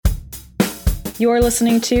You're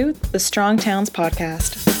listening to the Strong Towns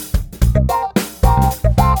Podcast.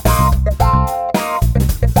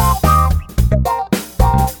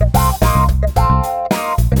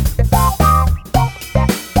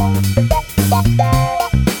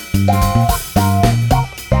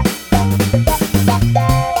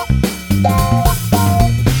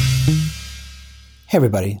 Hey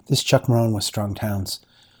everybody, this is Chuck Marone with Strong Towns.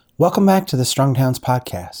 Welcome back to the Strong Towns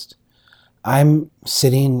Podcast. I'm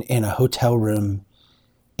sitting in a hotel room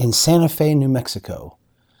in Santa Fe, New Mexico,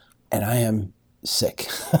 and I am sick.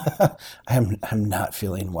 I'm not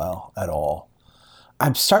feeling well at all.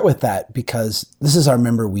 I start with that because this is our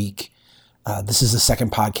member week. This is the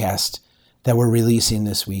second podcast that we're releasing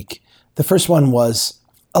this week. The first one was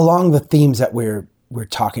along the themes that we're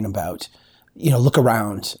talking about. Look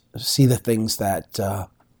around, see the things that are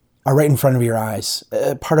right in front of your eyes.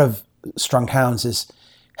 Part of Strong Towns is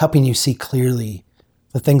helping you see clearly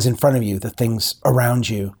the things in front of you, the things around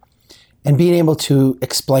you, and being able to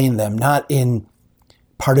explain them, not in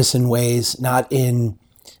partisan ways, not in,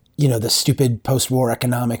 the stupid post-war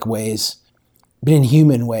economic ways, but in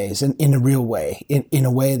human ways, in a real way, in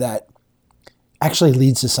a way that actually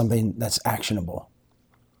leads to something that's actionable.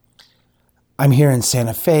 I'm here in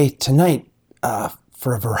Santa Fe tonight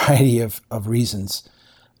for a variety of reasons.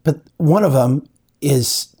 But one of them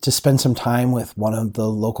is to spend some time with one of the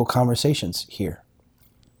local conversations here.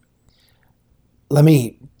 Let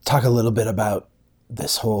me talk a little bit about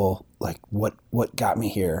this whole, what got me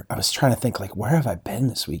here. I was trying to think, where have I been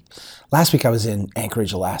this week? Last week I was in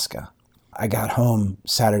Anchorage, Alaska. I got home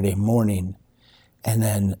Saturday morning and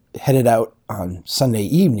then headed out on Sunday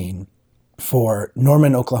evening for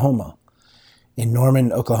Norman, Oklahoma. In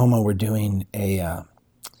Norman, Oklahoma, we're doing a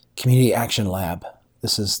community action lab.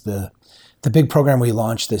 This is the big program we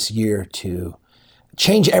launched this year to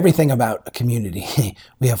change everything about a community.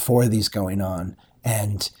 We have 4 of these going on.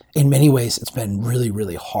 And in many ways, it's been really,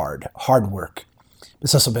 really hard work.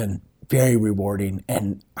 It's also been very rewarding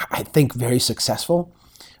and I think very successful.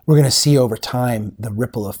 We're going to see over time the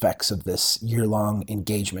ripple effects of this year-long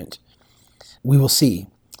engagement. We will see.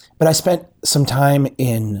 But I spent some time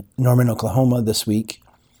in Norman, Oklahoma this week.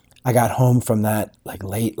 I got home from that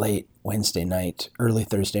late Wednesday night, early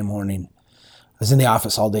Thursday morning. I was in the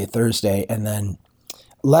office all day Thursday and then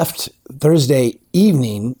left Thursday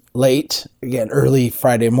evening late, again, early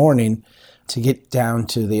Friday morning to get down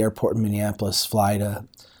to the airport in Minneapolis, fly to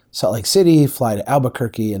Salt Lake City, fly to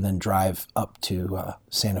Albuquerque, and then drive up to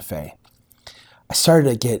Santa Fe. I started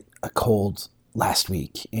to get a cold last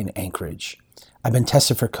week in Anchorage. I've been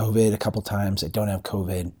tested for COVID a couple times. I don't have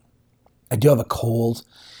COVID. I do have a cold.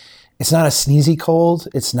 It's not a sneezy cold.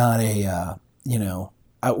 It's not a,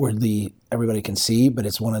 outwardly everybody can see, but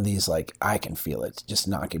it's one of these, I can feel it just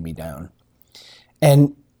knocking me down.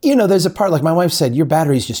 And, there's a part, my wife said, your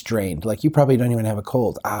battery's just drained. You probably don't even have a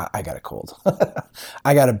cold. I got a cold.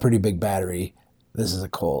 I got a pretty big battery. This is a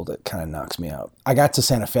cold. It kind of knocks me out. I got to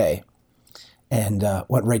Santa Fe and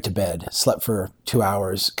went right to bed, slept for 2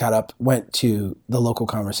 hours, got up, went to the local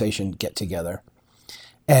conversation get together.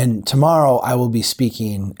 And tomorrow I will be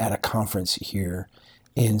speaking at a conference here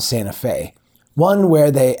in Santa Fe, one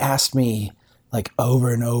where they asked me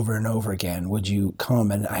over and over and over again, would you come?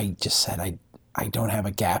 And I just said, I don't have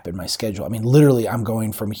a gap in my schedule. I mean, literally I'm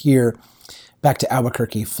going from here back to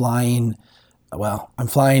Albuquerque I'm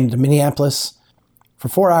flying to Minneapolis for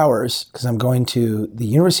 4 hours because I'm going to the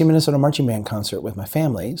University of Minnesota Marching Band concert with my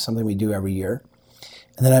family, something we do every year.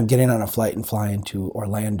 And then I'm getting on a flight and flying to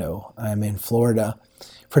Orlando. I'm in Florida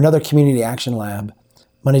for another community action lab.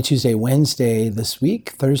 Monday, Tuesday, Wednesday this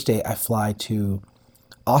week. Thursday, I fly to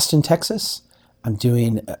Austin, Texas. I'm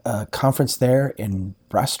doing a conference there in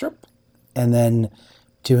Brastrup, and then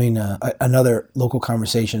doing another local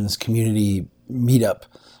conversations community meetup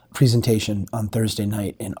presentation on Thursday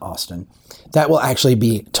night in Austin. That will actually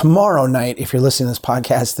be tomorrow night if you're listening to this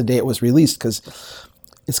podcast the day it was released, because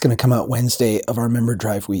it's going to come out Wednesday of our member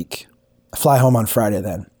drive week. I fly home on Friday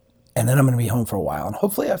then, and then I'm going to be home for a while, and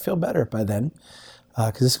hopefully I feel better by then,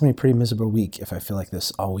 because it's going to be a pretty miserable week if I feel like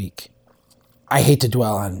this all week. I hate to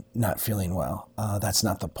dwell on not feeling well. That's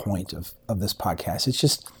not the point of this podcast. It's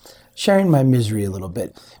just sharing my misery a little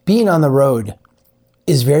bit. Being on the road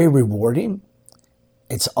is very rewarding.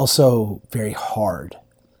 It's also very hard,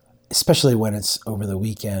 especially when it's over the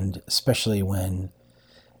weekend, especially when,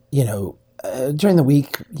 during the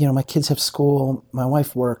week, my kids have school, my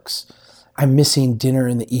wife works. I'm missing dinner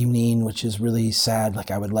in the evening, which is really sad.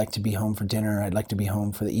 I would like to be home for dinner. I'd like to be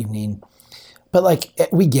home for the evening. But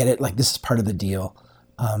we get it. This is part of the deal.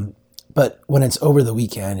 But when it's over the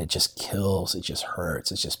weekend, it just kills. It just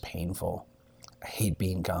hurts. It's just painful. I hate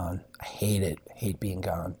being gone. I hate it. I hate being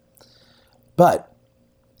gone. But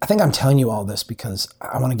I think I'm telling you all this because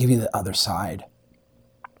I want to give you the other side.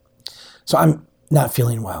 So I'm not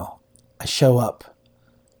feeling well. I show up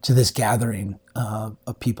to this gathering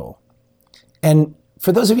of people. And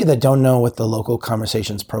for those of you that don't know what the Local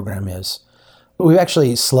Conversations program is, we've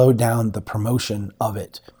actually slowed down the promotion of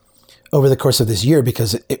it over the course of this year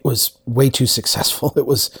because it was way too successful.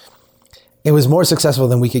 It was more successful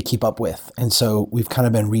than we could keep up with. And so we've kind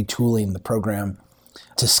of been retooling the program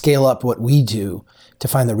to scale up what we do, to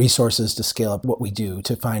find the resources to scale up what we do,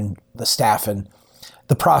 to find the staff and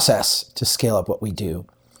the process to scale up what we do.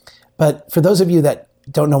 But for those of you that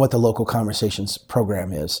don't know what the Local Conversations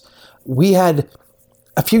program is, we had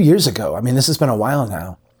a few years ago, I mean, this has been a while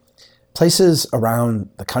now, places around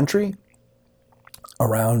the country,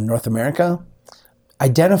 around North America,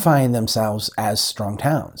 identifying themselves as strong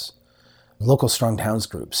towns, local strong towns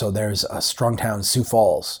group. So there's a Strong Town Sioux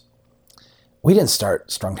Falls. We didn't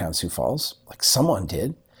start Strong Town Sioux Falls, like someone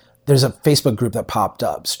did. There's a Facebook group that popped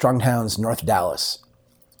up, Strong Towns North Dallas.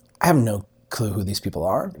 I have no clue who these people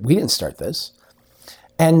are. We didn't start this.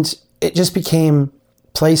 And it just became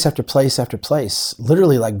place after place after place,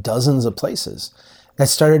 literally like dozens of places that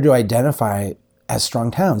started to identify as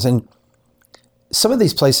strong towns. And some of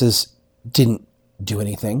these places didn't do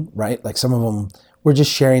anything, right? Like some of them were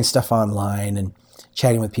just sharing stuff online and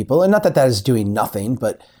chatting with people. And not that that is doing nothing,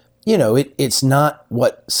 but you know, it's not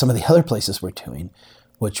what some of the other places were doing,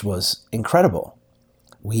 which was incredible.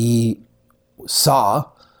 We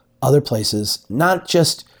saw other places not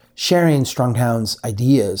just sharing strong towns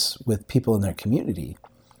ideas with people in their community,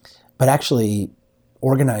 but actually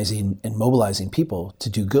organizing and mobilizing people to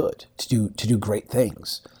do good, to do great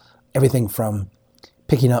things. Everything from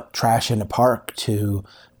picking up trash in a park to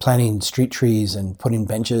planting street trees and putting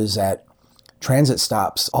benches at transit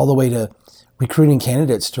stops, all the way to recruiting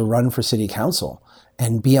candidates to run for city council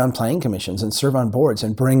and be on planning commissions and serve on boards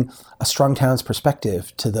and bring a strong towns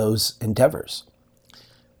perspective to those endeavors.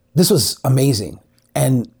 This was amazing.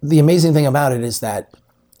 And the amazing thing about it is that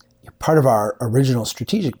part of our original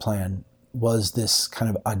strategic plan was this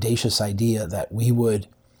kind of audacious idea that we would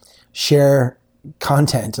share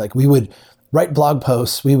content, like we would write blog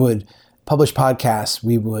posts, we would publish podcasts,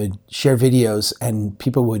 we would share videos, and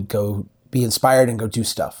people would go be inspired and go do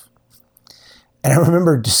stuff. And I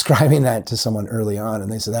remember describing that to someone early on,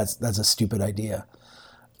 and they said, that's a stupid idea.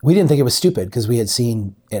 We didn't think it was stupid because we had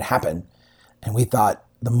seen it happen. And we thought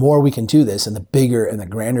the more we can do this and the bigger and the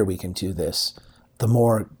grander we can do this, the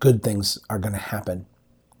more good things are going to happen.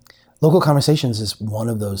 Local Conversations is one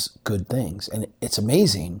of those good things. And it's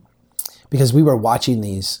amazing because we were watching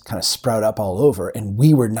these kind of sprout up all over and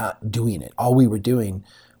we were not doing it. All we were doing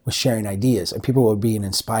was sharing ideas and people were being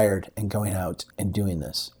inspired and going out and doing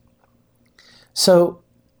this. So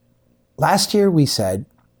last year we said,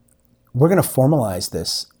 we're going to formalize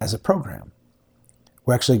this as a program.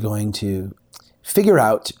 We're actually going to figure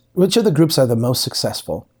out which of the groups are the most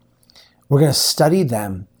successful. We're going to study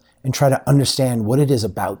them and try to understand what it is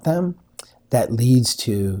about them that leads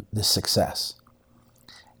to the success.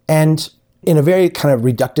 And in a very kind of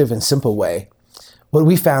reductive and simple way, what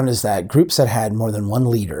we found is that groups that had more than one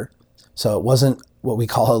leader, so it wasn't what we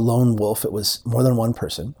call a lone wolf, it was more than one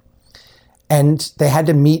person, and they had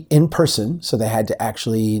to meet in person, so they had to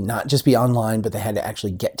actually not just be online, but they had to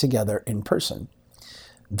actually get together in person.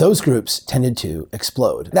 Those groups tended to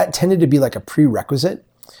explode. That tended to be like a prerequisite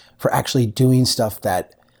for actually doing stuff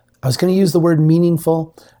that, I was going to use the word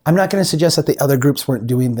meaningful. I'm not going to suggest that the other groups weren't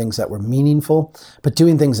doing things that were meaningful, but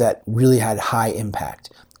doing things that really had high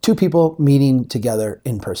impact. Two people meeting together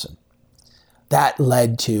in person. That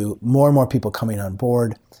led to more and more people coming on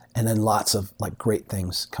board, and then lots of like great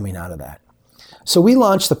things coming out of that. So we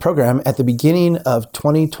launched the program at the beginning of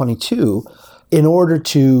 2022 in order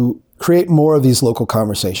to create more of these local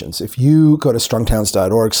conversations. If you go to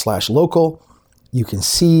strongtowns.org/local, you can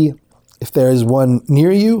see if there is one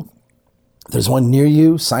near you. If there's one near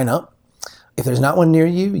you, sign up. If there's not one near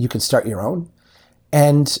you, you can start your own.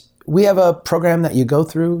 And we have a program that you go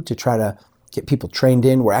through to try to get people trained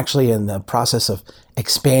in. We're actually in the process of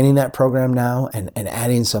expanding that program now and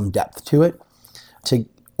adding some depth to it to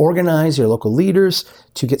organize your local leaders,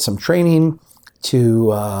 to get some training,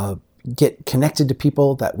 to get connected to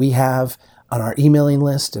people that we have on our emailing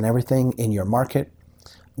list and everything in your market.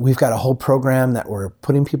 We've got a whole program that we're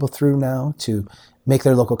putting people through now to make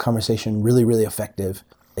their local conversation really, really effective.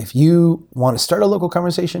 If you want to start a local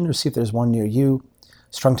conversation or see if there's one near you,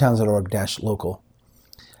 strongtowns.org/local.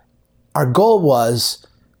 Our goal was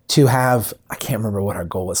to have, I can't remember what our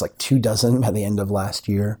goal was, like 24 by the end of last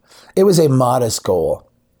year. It was a modest goal.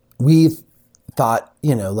 We thought,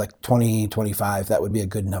 like 20, 25, that would be a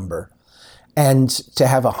good number. And to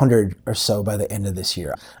have 100 or so by the end of this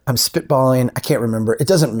year. I'm spitballing. I can't remember. It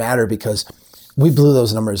doesn't matter because we blew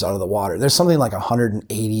those numbers out of the water. There's something like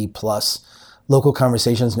 180 plus local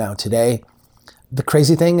conversations now today. The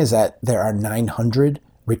crazy thing is that there are 900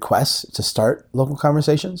 requests to start local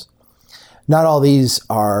conversations. Not all these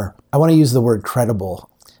are, I want to use the word credible.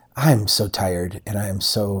 I'm so tired and I am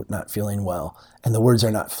so not feeling well, and the words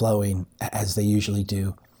are not flowing as they usually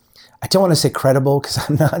do. I don't want to say credible because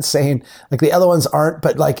I'm not saying like the other ones aren't,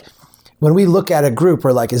 but like when we look at a group,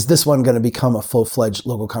 we're like, is this one going to become a full-fledged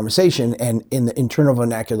local conversation? And in the internal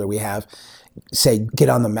vernacular we have, say, get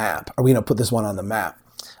on the map. Are we going to put this one on the map?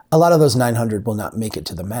 A lot of those 900 will not make it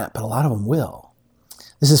to the map, but a lot of them will.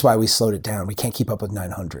 This is why we slowed it down. We can't keep up with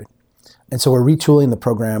 900. And so we're retooling the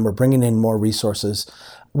program. We're bringing in more resources.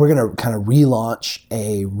 We're going to kind of relaunch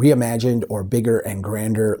a reimagined or bigger and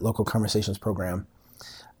grander local conversations program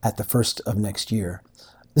at the first of next year.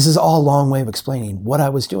 This is all a long way of explaining what I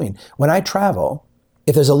was doing. When I travel,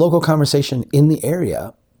 if there's a local conversation in the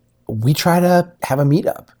area, we try to have a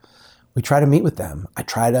meetup. We try to meet with them. I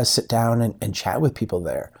try to sit down and chat with people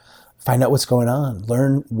there, find out what's going on,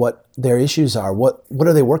 learn what their issues are, what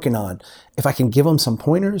are they working on. If I can give them some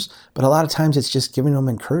pointers, but a lot of times it's just giving them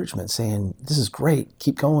encouragement, saying, this is great,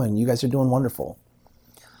 keep going, you guys are doing wonderful.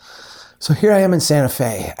 So here I am in Santa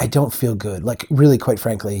Fe. I don't feel good. Like really, quite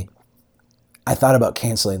frankly, I thought about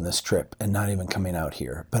canceling this trip and not even coming out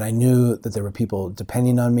here. But I knew that there were people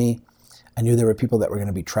depending on me. I knew there were people that were going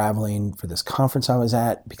to be traveling for this conference I was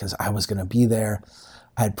at because I was going to be there.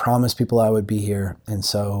 I had promised people I would be here. And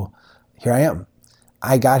so here I am.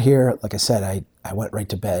 I got here, like I said, I went right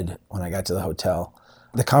to bed when I got to the hotel.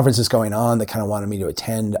 The conference is going on. They kind of wanted me to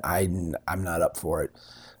attend. I'm not up for it.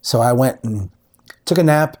 So I went and took a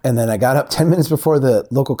nap, and then I got up 10 minutes before the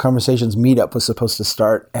local conversations meetup was supposed to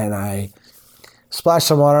start, and I splashed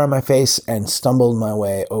some water on my face and stumbled my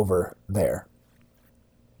way over there.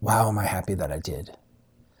 Wow, am I happy that I did.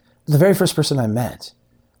 The very first person I met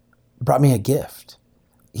brought me a gift.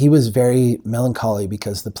 He was very melancholy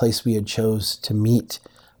because the place we had chose to meet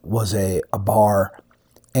was a bar,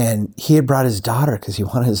 and he had brought his daughter because he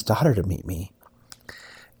wanted his daughter to meet me.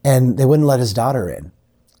 And they wouldn't let his daughter in.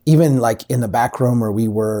 Even like in the back room where we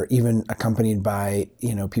were, even accompanied by,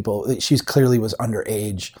 people, she clearly was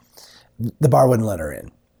underage. The bar wouldn't let her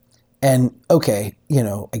in. And okay,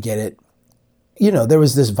 I get it. There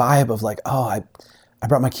was this vibe of like, oh, I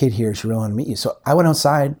brought my kid here. She really wanted to meet you. So I went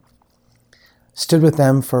outside, stood with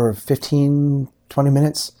them for 15, 20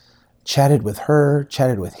 minutes, chatted with her,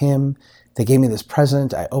 chatted with him. They gave me this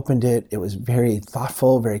present. I opened it. It was very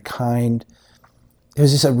thoughtful, very kind. It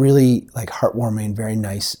was just a really like heartwarming, very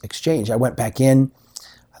nice exchange. I went back in.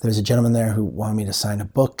 There was a gentleman there who wanted me to sign a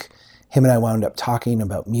book. Him and I wound up talking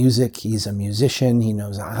about music. He's a musician. He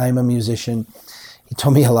knows I'm a musician. He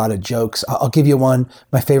told me a lot of jokes. I'll give you one,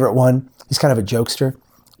 my favorite one. He's kind of a jokester.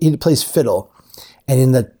 He plays fiddle. And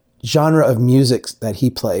in the genre of music that he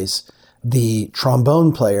plays, the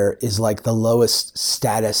trombone player is like the lowest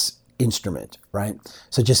status instrument, right?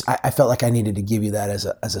 So just, I felt like I needed to give you that as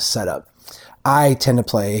a setup. I tend to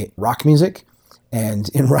play rock music, and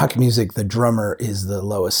in rock music, the drummer is the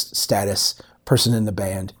lowest status person in the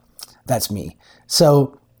band. That's me.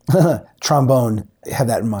 So trombone, have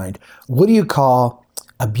that in mind. What do you call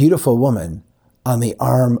a beautiful woman on the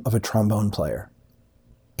arm of a trombone player?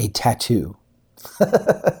 A tattoo.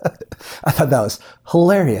 I thought that was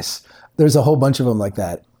hilarious. There's a whole bunch of them like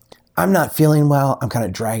that. I'm not feeling well. I'm kind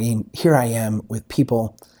of dragging. Here I am with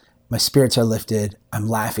people. My spirits are lifted. I'm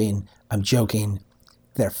laughing. I'm joking.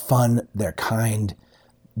 They're fun. They're kind.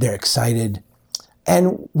 They're excited.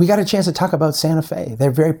 And we got a chance to talk about Santa Fe.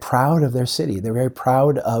 They're very proud of their city. They're very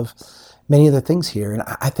proud of many of the things here. And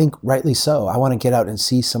I think rightly so. I want to get out and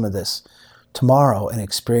see some of this tomorrow and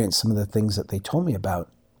experience some of the things that they told me about.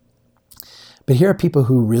 But here are people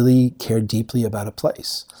who really care deeply about a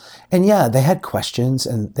place. And yeah, they had questions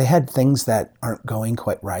and they had things that aren't going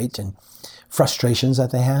quite right and frustrations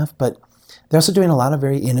that they have, but they're also doing a lot of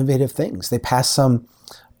very innovative things. They passed some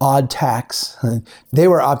odd tax. They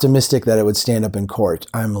were optimistic that it would stand up in court.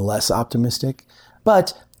 I'm less optimistic,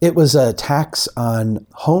 but it was a tax on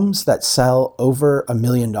homes that sell over $1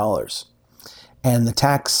 million. And the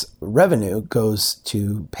tax revenue goes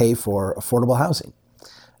to pay for affordable housing.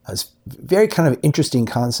 It's a very kind of interesting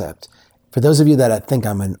concept. For those of you that think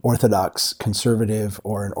I'm an orthodox conservative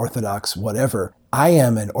or an orthodox whatever, I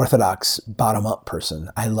am an orthodox bottom-up person.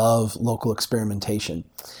 I love local experimentation.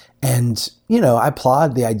 And, I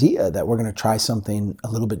applaud the idea that we're going to try something a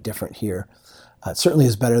little bit different here. It certainly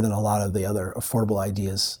is better than a lot of the other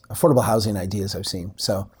affordable housing ideas I've seen.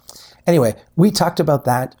 So anyway, we talked about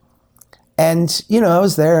that. And, I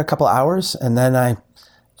was there a couple hours and then I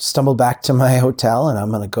stumbled back to my hotel and I'm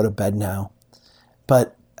going to go to bed now.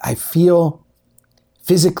 But I feel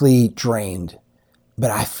physically drained, but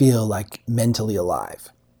I feel like mentally alive.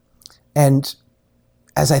 And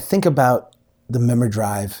as I think about the member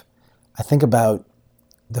drive, I think about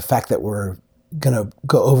the fact that we're going to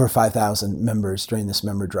go over 5,000 members during this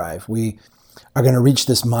member drive. We are going to reach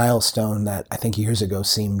this milestone that I think years ago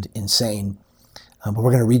seemed insane, but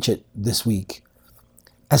we're going to reach it this week.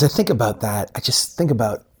 As I think about that, I just think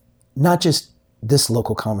about not just this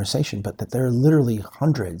local conversation, but that there are literally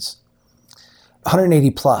hundreds,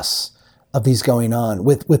 180 plus of these going on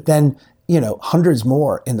with then, hundreds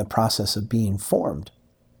more in the process of being formed.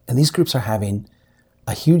 And these groups are having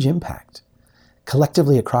a huge impact.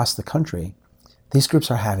 Collectively across the country, these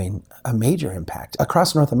groups are having a major impact.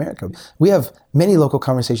 Across North America, we have many local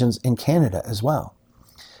conversations in Canada as well.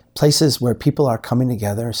 Places where people are coming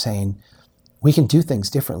together saying, we can do things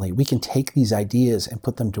differently. We can take these ideas and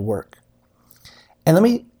put them to work. And let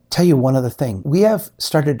me tell you one other thing. We have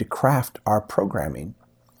started to craft our programming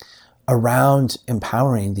around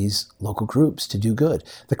empowering these local groups to do good.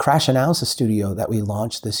 The Crash Analysis Studio that we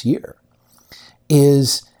launched this year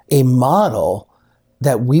is a model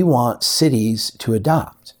that we want cities to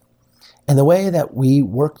adopt. And the way that we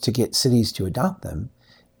work to get cities to adopt them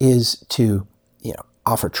is to,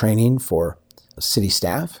 offer training for city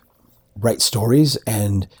staff, write stories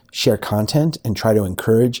and share content and try to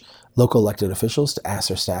encourage local elected officials to ask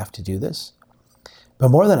their staff to do this. But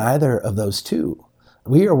more than either of those two,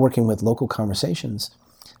 we are working with local conversations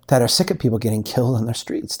that are sick of people getting killed on their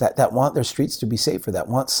streets, that want their streets to be safer, that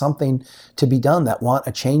want something to be done, that want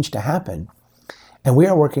a change to happen. And we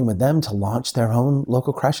are working with them to launch their own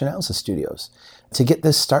local crash analysis studios to get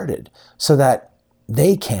this started so that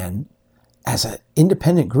they can, as an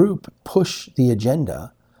independent group, push the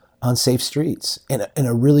agenda on safe streets in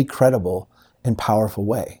a really credible and powerful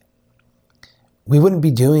way. We wouldn't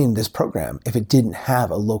be doing this program if it didn't have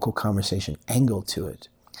a local conversation angle to it.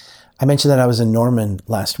 I mentioned that I was in Norman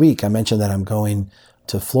last week. I mentioned that I'm going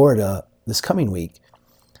to Florida this coming week.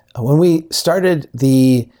 When we started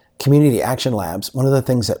the Community Action Labs, one of the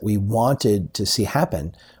things that we wanted to see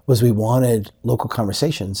happen was we wanted local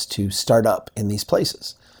conversations to start up in these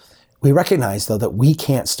places. We recognize, though, that we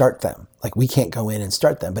can't start them. Like, we can't go in and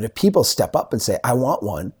start them. But if people step up and say, I want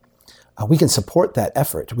one, we can support that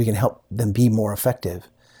effort. We can help them be more effective.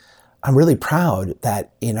 I'm really proud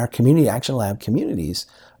that in our Community Action Lab communities,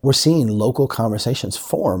 we're seeing local conversations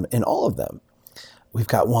form in all of them. We've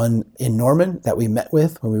got one in Norman that we met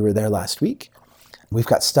with when we were there last week. We've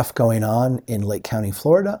got stuff going on in Lake County,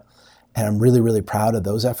 Florida, and I'm really, really proud of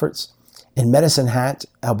those efforts. In Medicine Hat,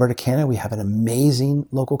 Alberta, Canada, we have an amazing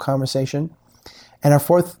local conversation. And our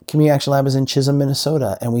fourth Community Action Lab is in Chisholm,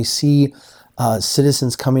 Minnesota, and we see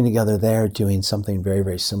citizens coming together there doing something very,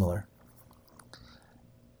 very similar.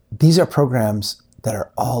 These are programs that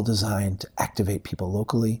are all designed to activate people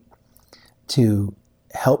locally, to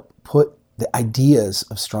help put the ideas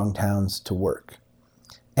of strong towns to work.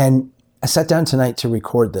 And I sat down tonight to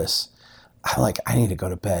record this. I'm like, I need to go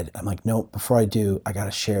to bed. I'm like, no, before I do, I got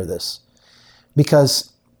to share this.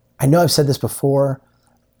 Because I know I've said this before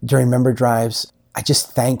during member drives. I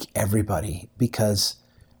just thank everybody because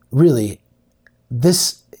really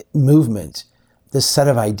this movement, this set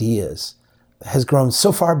of ideas has grown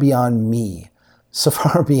so far beyond me, so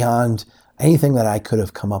far beyond anything that I could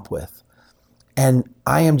have come up with. And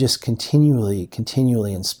I am just continually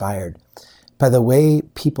inspired by the way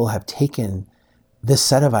people have taken this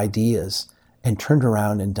set of ideas and turned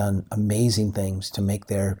around and done amazing things to make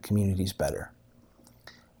their communities better.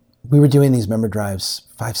 We were doing these member drives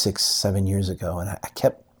 5, 6, 7 years ago, and I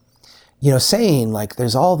kept, saying, like,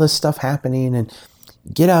 there's all this stuff happening, and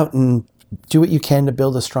get out and do what you can to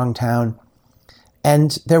build a strong town.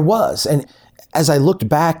 And there was. And as I looked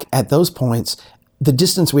back at those points, the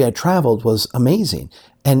distance we had traveled was amazing.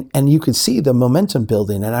 And you could see the momentum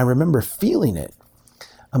building, and I remember feeling it.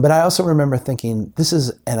 But I also remember thinking, this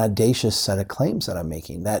is an audacious set of claims that I'm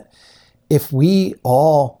making, that if we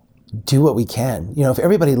all do what we can, if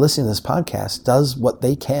everybody listening to this podcast does what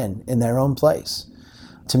they can in their own place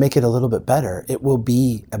to make it a little bit better, it will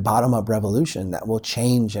be a bottom-up revolution that will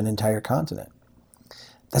change an entire continent.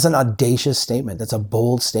 That's an audacious statement. That's a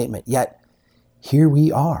bold statement. Yet here we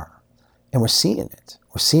are, and we're seeing it.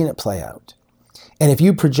 We're seeing it play out. And if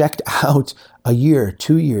you project out a year,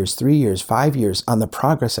 2 years, 3 years, 5 years on the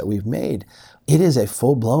progress that we've made, it is a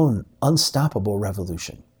full-blown, unstoppable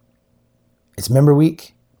revolution. It's member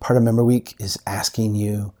week. Part of Member Week is asking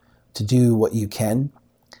you to do what you can.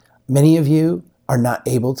 Many of you are not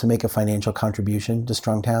able to make a financial contribution to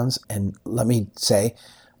Strong Towns. And let me say,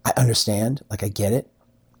 I understand, I get it.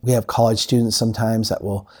 We have college students sometimes that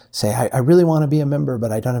will say, I really want to be a member,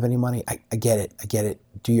 but I don't have any money. I get it.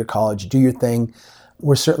 Do your college, do your thing.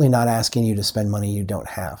 We're certainly not asking you to spend money you don't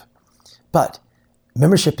have. But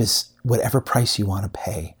membership is whatever price you want to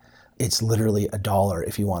pay. It's literally $1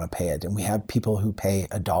 if you want to pay it. And we have people who pay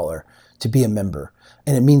 $1 to be a member.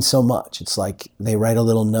 And it means so much. It's like they write a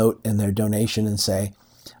little note in their donation and say,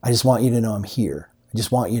 I just want you to know I'm here. I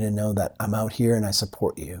just want you to know that I'm out here and I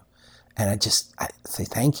support you. And I say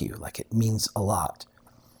thank you. It means a lot.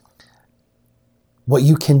 What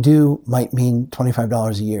you can do might mean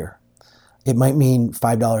 $25 a year. It might mean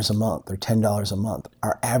 $5 a month or $10 a month.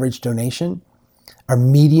 Our average donation, our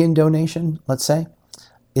median donation, let's say,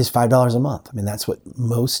 is $5 a month. That's what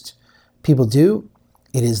most people do.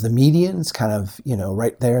 It is the median. It's kind of,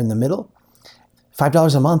 right there in the middle.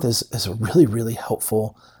 $5 a month is a really, really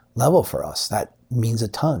helpful level for us. That means a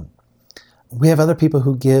ton. We have other people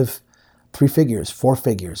who give 3 figures, 4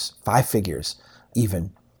 figures, 5 figures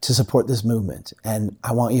even to support this movement. And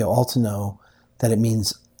I want you all to know that it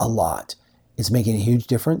means a lot. It's making a huge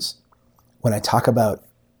difference. When I talk about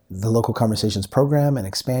the Local Conversations program and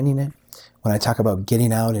expanding it, when I talk about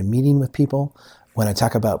getting out and meeting with people, when I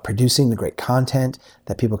talk about producing the great content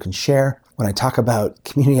that people can share, when I talk about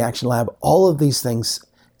Community Action Lab, all of these things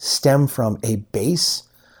stem from a base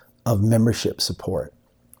of membership support.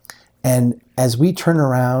 And as we turn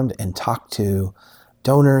around and talk to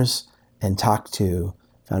donors and talk to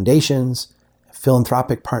foundations,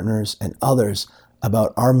 philanthropic partners, and others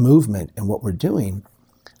about our movement and what we're doing,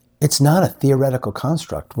 it's not a theoretical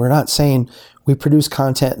construct. We're not saying we produce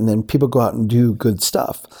content and then people go out and do good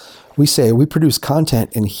stuff. We say we produce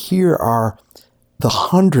content and here are the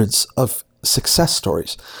hundreds of success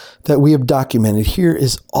stories that we have documented. Here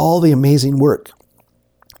is all the amazing work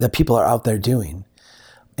that people are out there doing.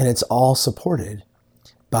 And it's all supported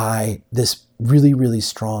by this really, really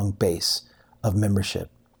strong base of membership.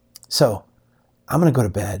 So I'm going to go to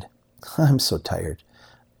bed. I'm so tired.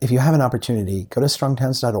 If you have an opportunity, go to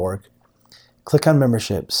strongtowns.org, click on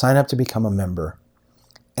membership, sign up to become a member,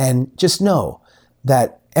 and just know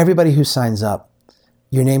that everybody who signs up,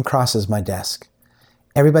 your name crosses my desk.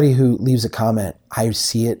 Everybody who leaves a comment, I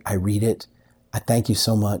see it, I read it. I thank you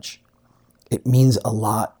so much. It means a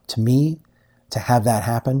lot to me to have that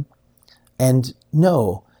happen. And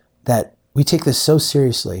know that we take this so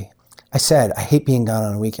seriously. I said, I hate being gone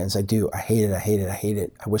on weekends. I do. I hate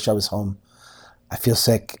it. I wish I was home. I feel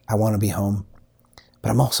sick. I want to be home.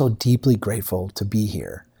 But I'm also deeply grateful to be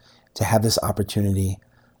here, to have this opportunity.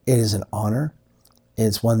 It is an honor.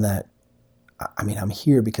 It's one that, I'm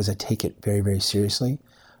here because I take it very, very seriously.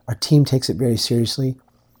 Our team takes it very seriously.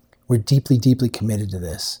 We're deeply, deeply committed to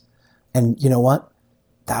this. And you know what?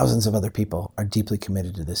 Thousands of other people are deeply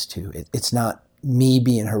committed to this too. It's not me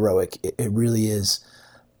being heroic. It really is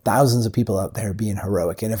thousands of people out there being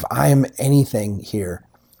heroic. And if I am anything here,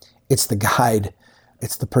 it's the guide.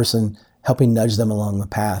 It's the person helping nudge them along the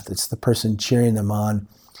path. It's the person cheering them on.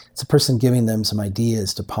 It's the person giving them some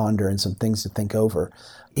ideas to ponder and some things to think over.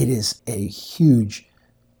 It is a huge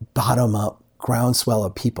bottom-up groundswell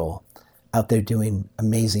of people out there doing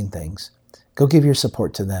amazing things. Go give your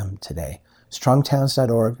support to them today.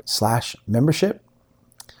 strongtowns.org/membership,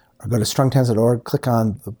 or go to strongtowns.org, click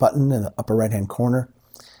on the button in the upper right-hand corner.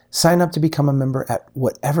 Sign up to become a member at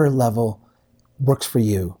whatever level works for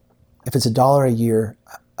you. If it's $1 a year,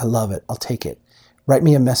 I love it. I'll take it. Write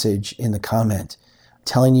me a message in the comment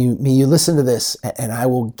telling me you listen to this, and I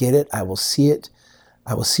will get it. I will see it.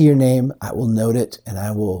 I will see your name. I will note it, and I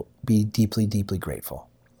will be deeply, deeply grateful.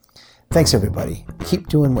 Thanks, everybody. Keep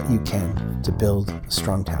doing what you can to build a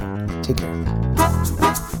strong town. Take care.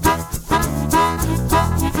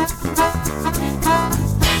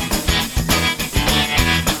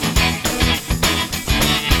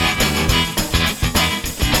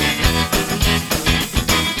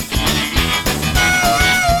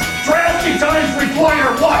 Drastic times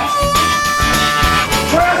require what?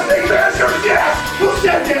 Drastic measures, yes! Who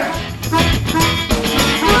said that?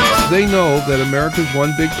 They know that America's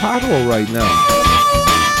one big pothole right now.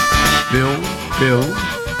 Bill.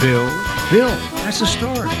 That's the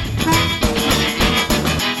story.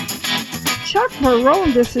 Chuck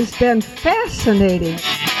Marone, this has been fascinating.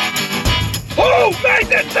 Who made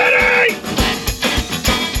the city?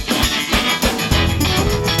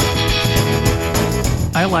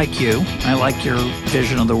 I like you. I like your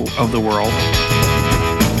vision of the world.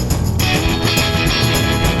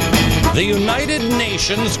 The United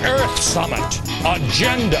Nations Earth Summit.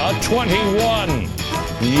 Agenda 21.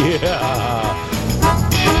 Yeah.